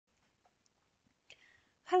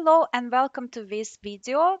Hello and welcome to this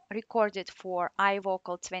video recorded for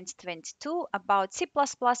IWOCL 2022 about C++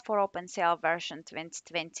 for OpenCL version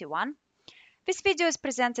 2021. This video is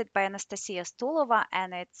presented by Anastasia Stulova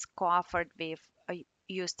and it's co-authored with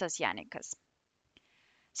Justas Yannikas.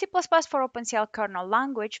 C++ for OpenCL kernel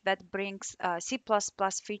language that brings C++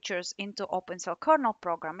 features into OpenCL kernel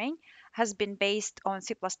programming has been based on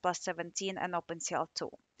C++ 17 and OpenCL 2.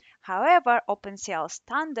 However, OpenCL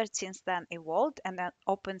standard since then evolved and then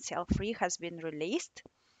OpenCL 3 has been released.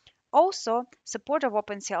 Also, support of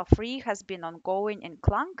OpenCL 3 has been ongoing in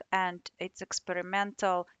Clang and its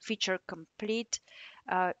experimental feature complete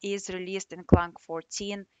is released in Clang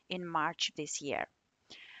 14 in March this year.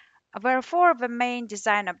 Therefore, the main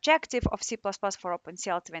design objective of C++ for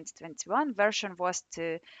OpenCL 2021 version was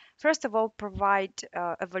to, first of all, provide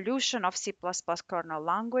evolution of C++ kernel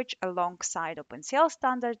language alongside OpenCL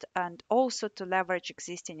standard and also to leverage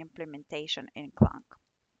existing implementation in Clang.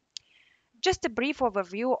 Just a brief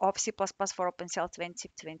overview of C++ for OpenCL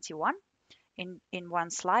 2021 in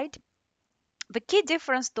one slide. The key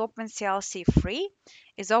difference to OpenCL C3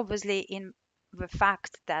 is obviously in the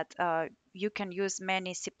fact that you can use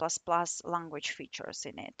many C++ language features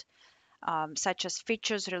in it, such as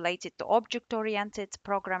features related to object-oriented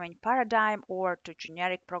programming paradigm or to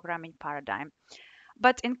generic programming paradigm.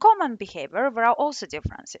 But in common behavior, there are also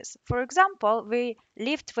differences. For example, we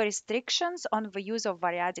lift the restrictions on the use of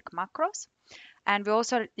variadic macros, and we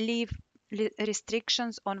also leave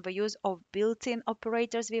restrictions on the use of built-in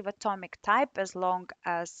operators with atomic type as long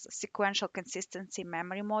as sequential consistency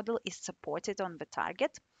memory model is supported on the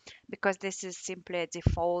target, because this is simply a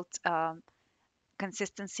default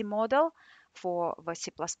consistency model for the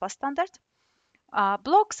C++ standard.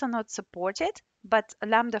 Blocks are not supported, but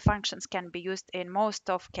lambda functions can be used in most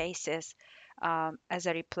of cases as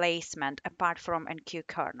a replacement apart from enqueue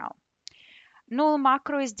kernel. Null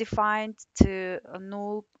macro is defined to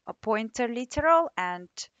null pointer literal and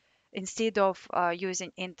instead of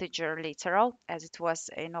using integer literal as it was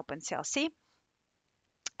in OpenCL C.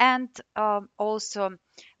 And also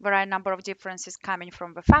there are a number of differences coming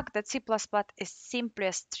from the fact that C++ is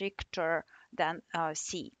simply stricter than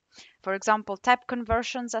C. For example, type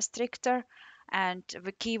conversions are stricter and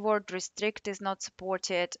the keyword restrict is not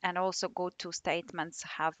supported, and also goto statements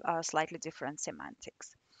have slightly different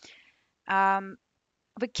semantics.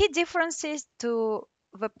 The key differences to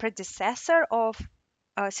the predecessor of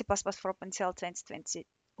C++ for OpenCL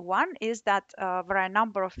 2021 is that there are a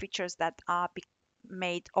number of features that are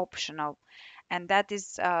made optional, and that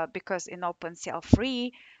is because in OpenCL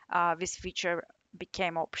 3 this feature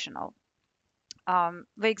became optional. The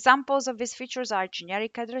examples of these features are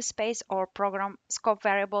generic address space or program scope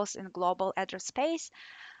variables in global address space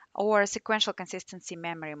or sequential consistency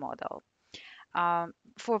memory model.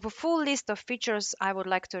 For the full list of features, I would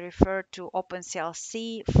like to refer to OpenCL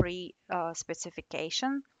C3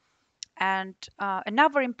 specification. And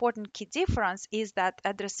another important key difference is that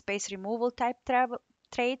address space removal type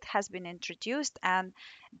trait has been introduced, and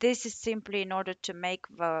this is simply in order to make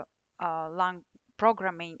the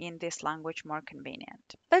programming in this language more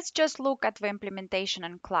convenient. Let's just look at the implementation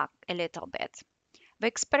in Clang a little bit. The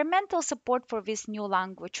experimental support for this new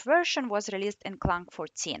language version was released in Clang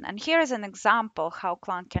 14, and here is an example how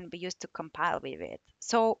Clang can be used to compile with it.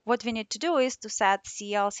 So what we need to do is to set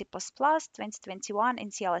CL C++ 2021 in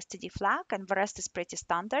CLstd flag, and the rest is pretty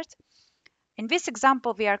standard. In this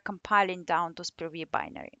example, we are compiling down to SPIR-V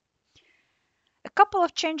binary. A couple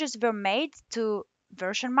of changes were made to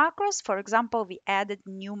version macros. For example, we added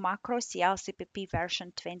new macro CLCPP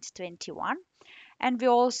version 2021. And we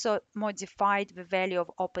also modified the value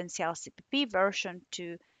of OpenCL CPP version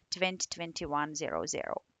to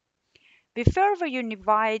 2021.00. We further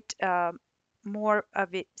unified more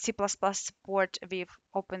of the C++ support with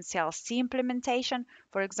OpenCL C implementation.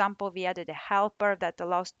 For example, we added a helper that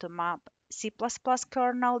allows to map C++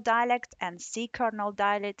 kernel dialect and C kernel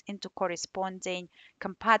dialect into corresponding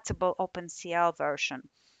compatible OpenCL version.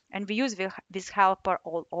 And we use this helper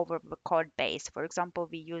all over the code base. For example,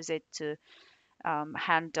 we use it to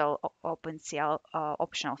handle OpenCL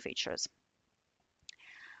optional features.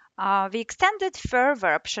 We extended further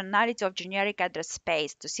optionality of generic address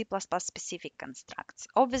space to C++ specific constructs.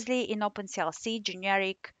 Obviously, in OpenCL C,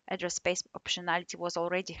 generic address space optionality was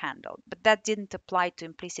already handled, but that didn't apply to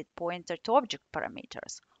implicit pointer to object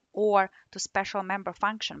parameters or to special member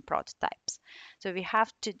function prototypes. So we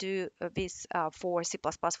have to do this for C++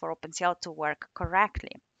 for OpenCL to work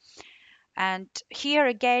correctly. And here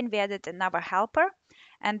again, we added another helper,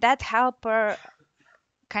 and that helper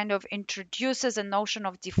kind of introduces a notion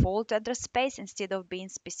of default address space instead of being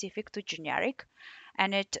specific to generic.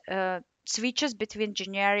 And it switches between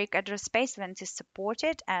generic address space when it is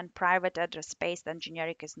supported and private address space when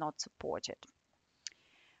generic is not supported.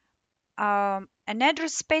 An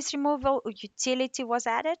address space removal utility was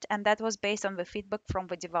added, and that was based on the feedback from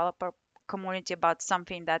the developer community about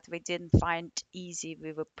something that we didn't find easy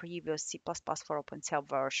with the previous C++ for OpenCL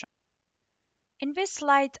version. In this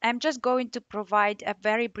slide, I'm just going to provide a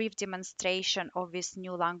very brief demonstration of this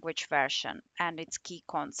new language version and its key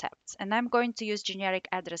concepts. And I'm going to use generic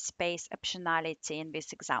address space optionality in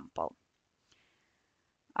this example.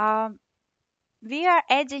 We are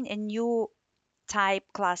adding a new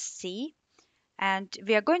type class C, and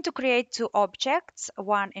we are going to create two objects,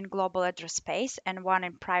 one in global address space and one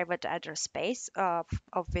in private address space of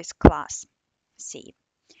this class C.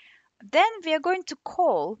 Then we are going to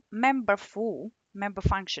call member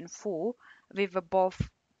function foo with both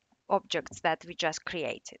objects that we just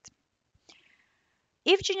created.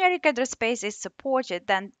 If generic address space is supported,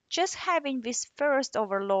 then just having this first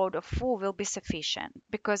overload of foo will be sufficient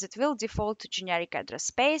because it will default to generic address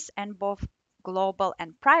space, and both global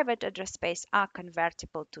and private address space are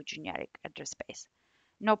convertible to generic address space.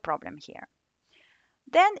 No problem here.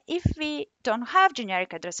 Then if we don't have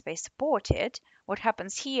generic address space supported, what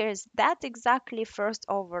happens here is that exactly first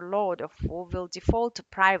overload of foo will default to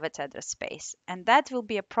private address space. And that will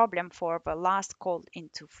be a problem for the last call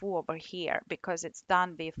into foo over here because it's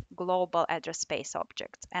done with global address space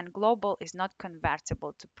objects. And global is not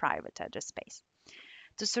convertible to private address space.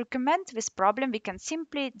 To circumvent this problem, we can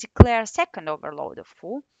simply declare second overload of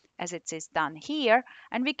foo, as it is done here,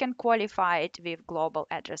 and we can qualify it with global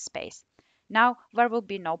address space. Now, there will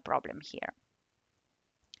be no problem here.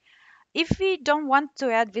 If we don't want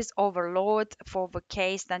to add this overload for the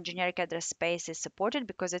case, then generic address space is supported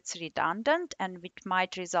because it's redundant and it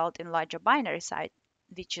might result in larger binary size,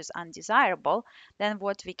 which is undesirable. Then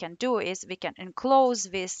what we can do is we can enclose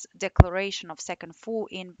this declaration of second foo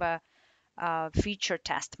in the feature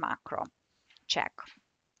test macro check.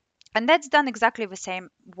 And that's done exactly the same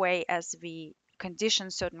way as we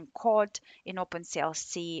condition certain code in OpenCL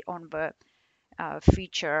C on the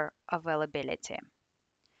feature availability.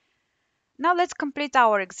 Now let's complete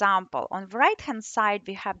our example. On the right-hand side,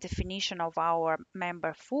 we have definition of our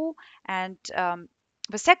member foo, and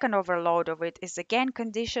the second overload of it is again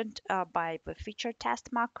conditioned by the feature test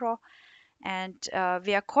macro, and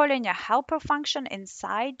we are calling a helper function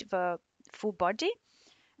inside the foo body,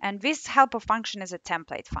 and this helper function is a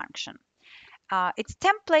template function. Its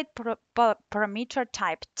template parameter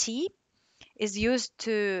type T is used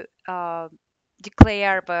to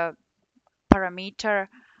declare the parameter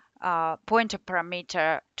pointer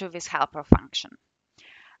parameter to this helper function.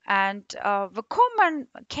 And the common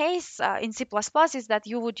case in C++ is that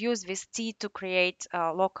you would use this T to create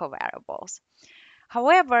local variables.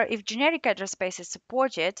 However, if generic address space is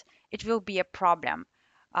supported, it will be a problem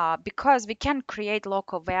because we can create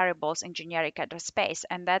local variables in generic address space,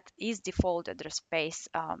 and that is default address space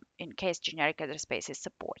in case generic address space is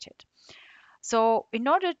supported. So in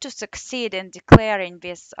order to succeed in declaring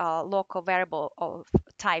this local variable of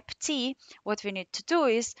type T, what we need to do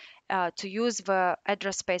is to use the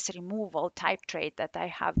address space removal type trait that I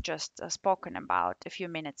have just spoken about a few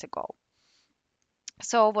minutes ago.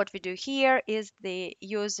 So what we do here is the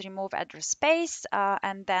use remove address space,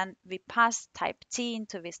 and then we pass type T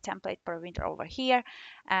into this template parameter over here,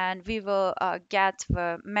 and we will get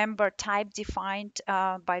the member type defined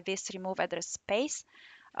by this remove address space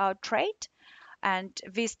trait. And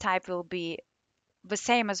this type will be the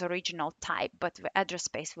same as original type, but the address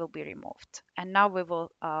space will be removed. And now we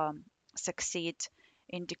will succeed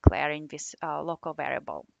in declaring this local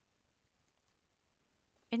variable.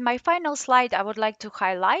 In my final slide, I would like to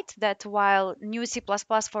highlight that while new C++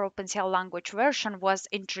 for OpenCL language version was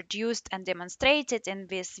introduced and demonstrated in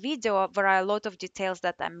this video, there are a lot of details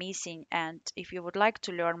that are missing. And if you would like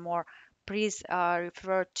to learn more, please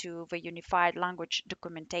refer to the unified language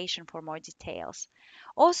documentation for more details.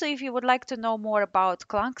 Also, if you would like to know more about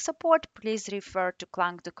Clang support, please refer to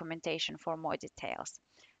Clang documentation for more details.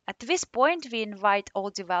 At this point, we invite all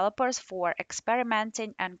developers for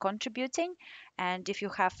experimenting and contributing. And if you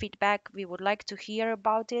have feedback, we would like to hear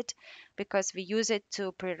about it because we use it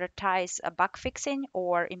to prioritize bug fixing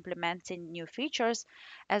or implementing new features,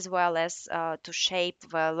 as well as to shape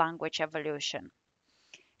the language evolution.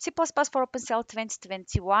 C++ for OpenCL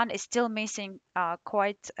 2021 is still missing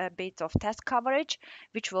quite a bit of test coverage,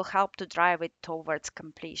 which will help to drive it towards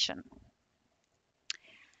completion.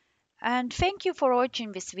 And thank you for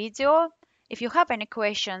watching this video. If you have any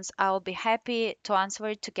questions, I'll be happy to answer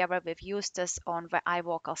it together with Eustace on the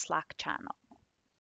IWOCL Slack channel.